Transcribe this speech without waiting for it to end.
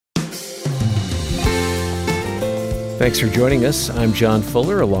Thanks for joining us. I'm John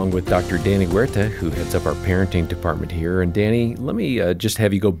Fuller, along with Dr. Danny Huerta, who heads up our parenting department here. And Danny, let me just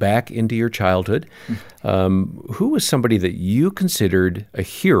have you go back into your childhood. Who was somebody that you considered a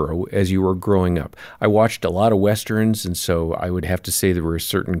hero as you were growing up? I watched a lot of Westerns, and so I would have to say there were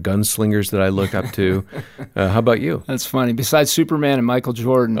certain gunslingers that I looked up to. How about you? That's funny. Besides Superman and Michael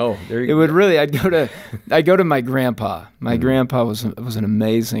Jordan, there you go. It would really. I'd go to my grandpa. My grandpa was an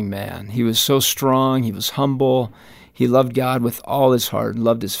amazing man. He was so strong. He was humble. He loved God with all his heart,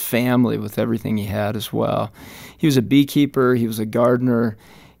 loved his family with everything he had as well. He was a beekeeper. He was a gardener.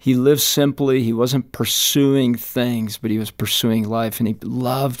 He lived simply. He wasn't pursuing things, but he was pursuing life. And he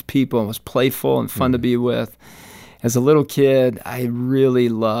loved people and was playful and fun to be with. As a little kid, I really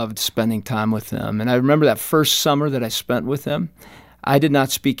loved spending time with him. And I remember that first summer that I spent with him. I did not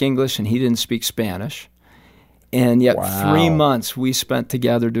speak English, and he didn't speak Spanish. And yet 3 months we spent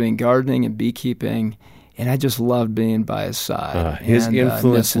together doing gardening and beekeeping. And I just loved being by his side. His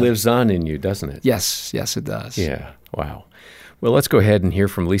influence lives on in you, doesn't it? Yes, it does. Yeah, wow. Well, let's go ahead and hear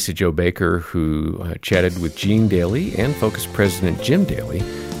from Lisa Jo Baker, who chatted with Gene Daly and Focus President Jim Daly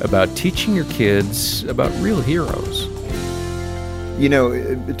about teaching your kids about real heroes. You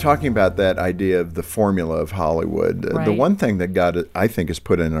know, talking about that idea of the formula of Hollywood, the one thing that God, I think, has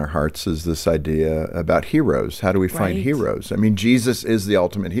put in our hearts is this idea about heroes. How do we find heroes? I mean, Jesus is the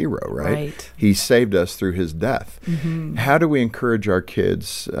ultimate hero, right? He saved us through his death. Mm-hmm. How do we encourage our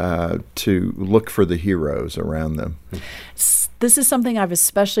kids to look for the heroes around them? This is something I've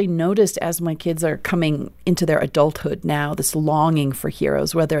especially noticed as my kids are coming into their adulthood now, this longing for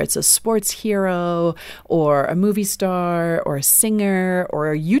heroes, whether it's a sports hero or a movie star or a singer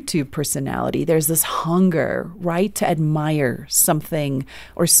or a YouTube personality. There's this hunger, right, to admire something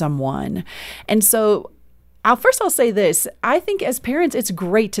or someone. And so I'll say this. I think as parents, it's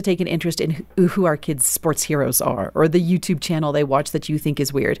great to take an interest in who our kids' sports heroes are or the YouTube channel they watch that you think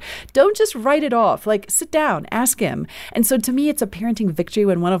is weird. Don't just write it off. Like, sit down, ask him. And so to me, it's a parenting victory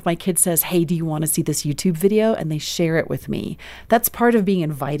when one of my kids says, hey, do you want to see this YouTube video? And they share it with me. That's part of being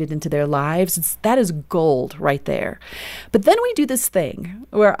invited into their lives. That is gold right there. But then we do this thing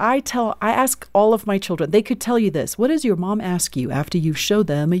where I ask all of my children, they could tell you this. What does your mom ask you after you show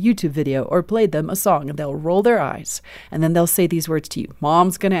them a YouTube video or played them a song? And they'll roll their eyes, and then they'll say these words to you.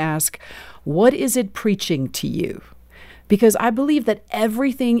 Mom's going to ask, what is it preaching to you? Because I believe that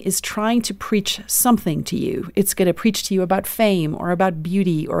everything is trying to preach something to you. It's going to preach to you about fame or about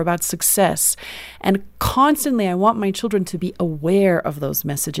beauty or about success. And constantly, I want my children to be aware of those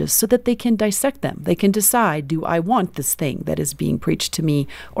messages so that they can dissect them. They can decide, do I want this thing that is being preached to me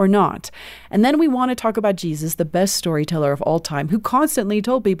or not? And then we want to talk about Jesus, the best storyteller of all time, who constantly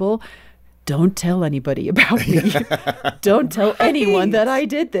told people, don't tell anybody about me. Don't tell anyone that I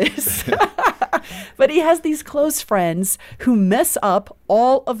did this. But he has these close friends who mess up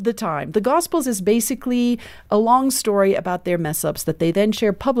all of the time. The Gospels is basically a long story about their mess ups that they then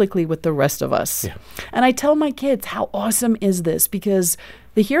share publicly with the rest of us. Yeah. And I tell my kids, how awesome is this? Because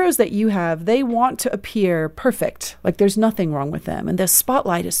the heroes that you have, they want to appear perfect, like there's nothing wrong with them. And the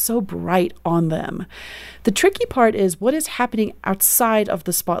spotlight is so bright on them. The tricky part is what is happening outside of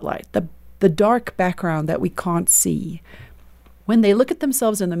the spotlight, the dark background that we can't see. When they look at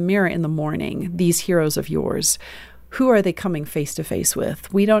themselves in the mirror in the morning, these heroes of yours, who are they coming face to face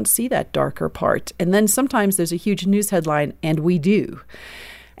with? We don't see that darker part. And then sometimes there's a huge news headline, and we do.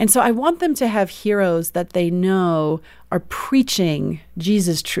 And so I want them to have heroes that they know are preaching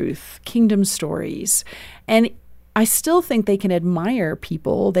Jesus' truth, kingdom stories. And I still think they can admire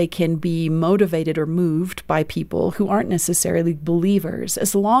people. They can be motivated or moved by people who aren't necessarily believers,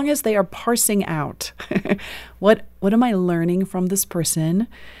 as long as they are parsing out what am I learning from this person,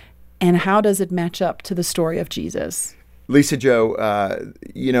 and how does it match up to the story of Jesus? Lisa Jo,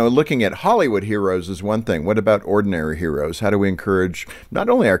 looking at Hollywood heroes is one thing. What about ordinary heroes? How do we encourage not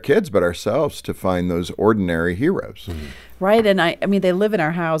only our kids, but ourselves to find those ordinary heroes? Mm-hmm. Right. And I mean, they live in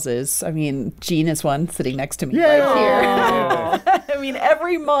our houses. I mean, Jean is one sitting next to me right here. I mean,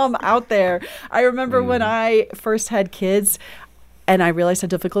 every mom out there. I remember when I first had kids and I realized how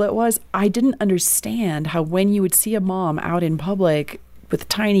difficult it was. I didn't understand how when you would see a mom out in public with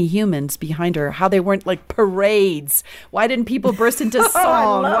tiny humans behind her, how they weren't like parades. Why didn't people burst into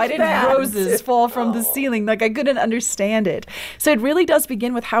song? Why didn't roses fall from the ceiling? Like, I couldn't understand it. So it really does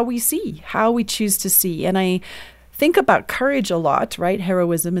begin with how we see, how we choose to see. And I think about courage a lot, right?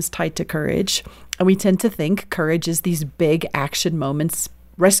 Heroism is tied to courage. And we tend to think courage is these big action moments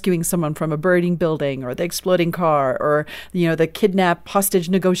rescuing someone from a burning building, or the exploding car, or, the kidnap hostage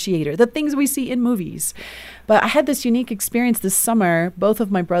negotiator, the things we see in movies. But I had this unique experience this summer. Both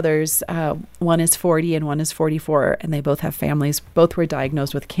of my brothers, one is 40 and one is 44, and they both have families. Both were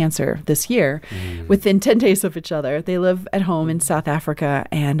diagnosed with cancer this year within 10 days of each other. They live at home in South Africa,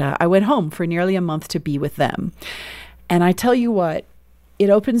 and I went home for nearly a month to be with them. And I tell you what, it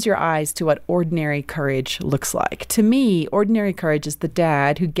opens your eyes to what ordinary courage looks like. To me, ordinary courage is the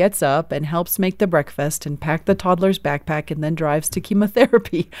dad who gets up and helps make the breakfast and pack the toddler's backpack and then drives to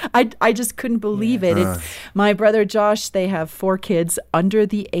chemotherapy. I just couldn't believe it. My brother Josh, they have 4 kids under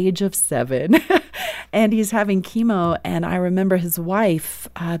the age of 7, and he's having chemo. And I remember his wife,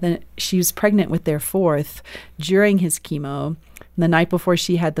 she was pregnant with their 4th during his chemo. The night before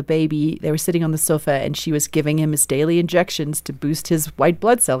she had the baby, they were sitting on the sofa, and she was giving him his daily injections to boost his white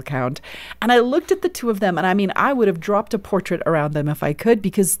blood cell count. And I looked at the two of them, and I would have dropped a portrait around them if I could,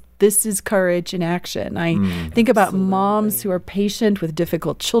 because this is courage in action. I think about moms who are patient with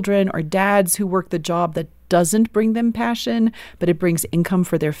difficult children, or dads who work the job that doesn't bring them passion, but it brings income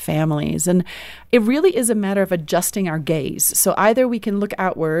for their families. And it really is a matter of adjusting our gaze. So either we can look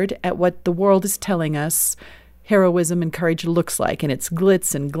outward at what the world is telling us heroism and courage looks like, and it's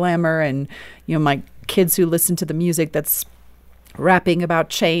glitz and glamour, and my kids who listen to the music that's rapping about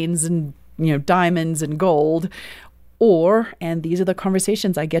chains and diamonds and gold. And these are the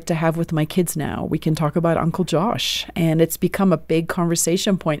conversations I get to have with my kids now. We can talk about Uncle Josh, and it's become a big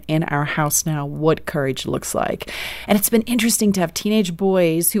conversation point in our house now, what courage looks like. And it's been interesting to have teenage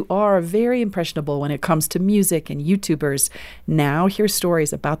boys who are very impressionable when it comes to music and YouTubers now hear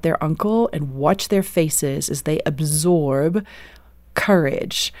stories about their uncle and watch their faces as they absorb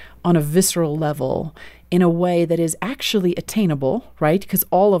courage on a visceral level in a way that is actually attainable, right? Because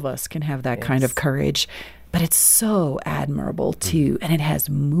all of us can have that kind of courage. But it's so admirable, too, and it has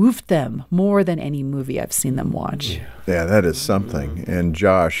moved them more than any movie I've seen them watch. Yeah, that is something. And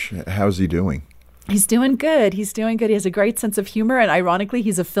Josh, how's he doing? He's doing good. He has a great sense of humor, and ironically,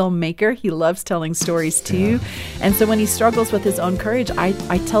 he's a filmmaker. He loves telling stories, too. And so when he struggles with his own courage, I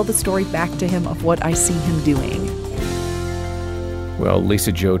tell the story back to him of what I see him doing. Well,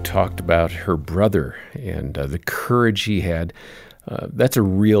 Lisa Jo talked about her brother and the courage he had. That's a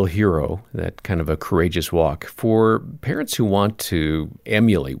real hero, that kind of a courageous walk. For parents who want to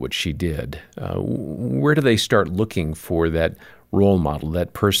emulate what she did, where do they start looking for that role model,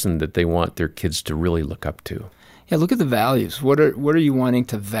 that person that they want their kids to really look up to? Yeah, look at the values. What are you wanting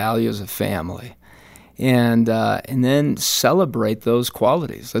to value as a family? And then celebrate those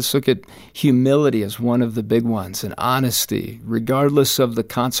qualities. Let's look at humility as one of the big ones, and honesty, regardless of the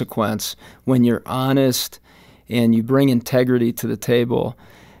consequence. When you're honest and you bring integrity to the table,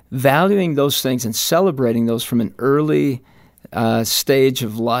 valuing those things and celebrating those from an early stage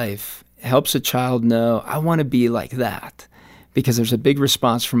of life helps a child know, I want to be like that, because there's a big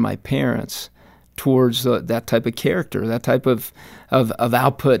response from my parents towards that type of character, that type of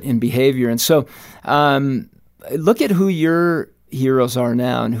output and behavior. And so look at who your heroes are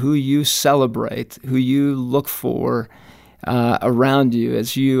now and who you celebrate, who you look for around you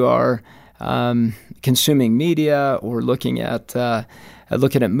as you are consuming media or looking at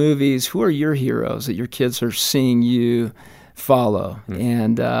movies. Who are your heroes that your kids are seeing you follow?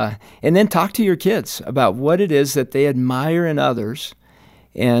 And then talk to your kids about what it is that they admire in others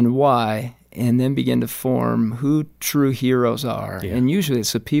and why, and then begin to form who true heroes are. Yeah. And usually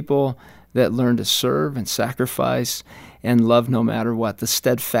it's the people that learn to serve and sacrifice and love no matter what. The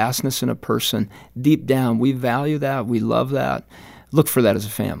steadfastness in a person, deep down, we value that, we love that. Look for that as a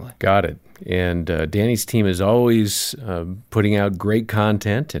family. Got it. And Danny's team is always putting out great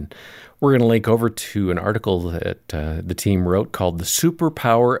content, and we're going to link over to an article that the team wrote called The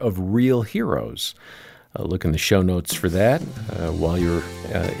Superpower of Real Heroes. Look in the show notes for that. While you're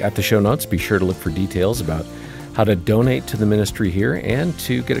at the show notes, be sure to look for details about how to donate to the ministry here and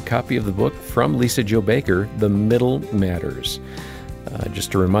to get a copy of the book from Lisa Jo Baker, The Middle Matters.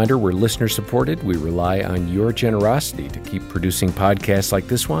 Just a reminder, we're listener-supported. We rely on your generosity to keep producing podcasts like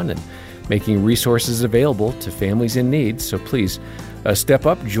this one and making resources available to families in need. So please step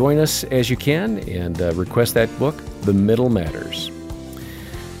up, join us as you can, and request that book, The Middle Matters.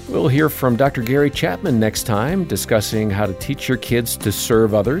 We'll hear from Dr. Gary Chapman next time, discussing how to teach your kids to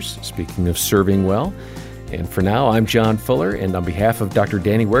serve others, speaking of serving well. And for now, I'm John Fuller, and on behalf of Dr.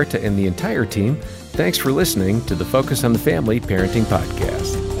 Danny Huerta and the entire team, thanks for listening to the Focus on the Family Parenting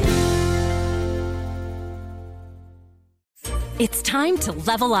Podcast. It's time to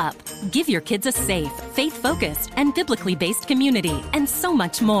level up. Give your kids a safe, faith-focused, and biblically based community, and so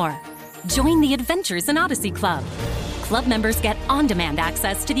much more. Join the Adventures in Odyssey Club. Club members get on-demand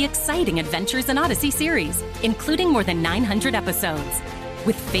access to the exciting Adventures in Odyssey series, including more than 900 episodes.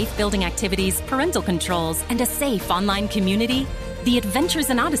 With faith-building activities, parental controls, and a safe online community, the Adventures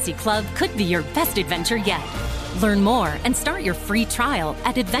in Odyssey Club could be your best adventure yet. Learn more and start your free trial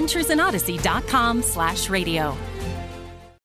at adventuresinodyssey.com/radio.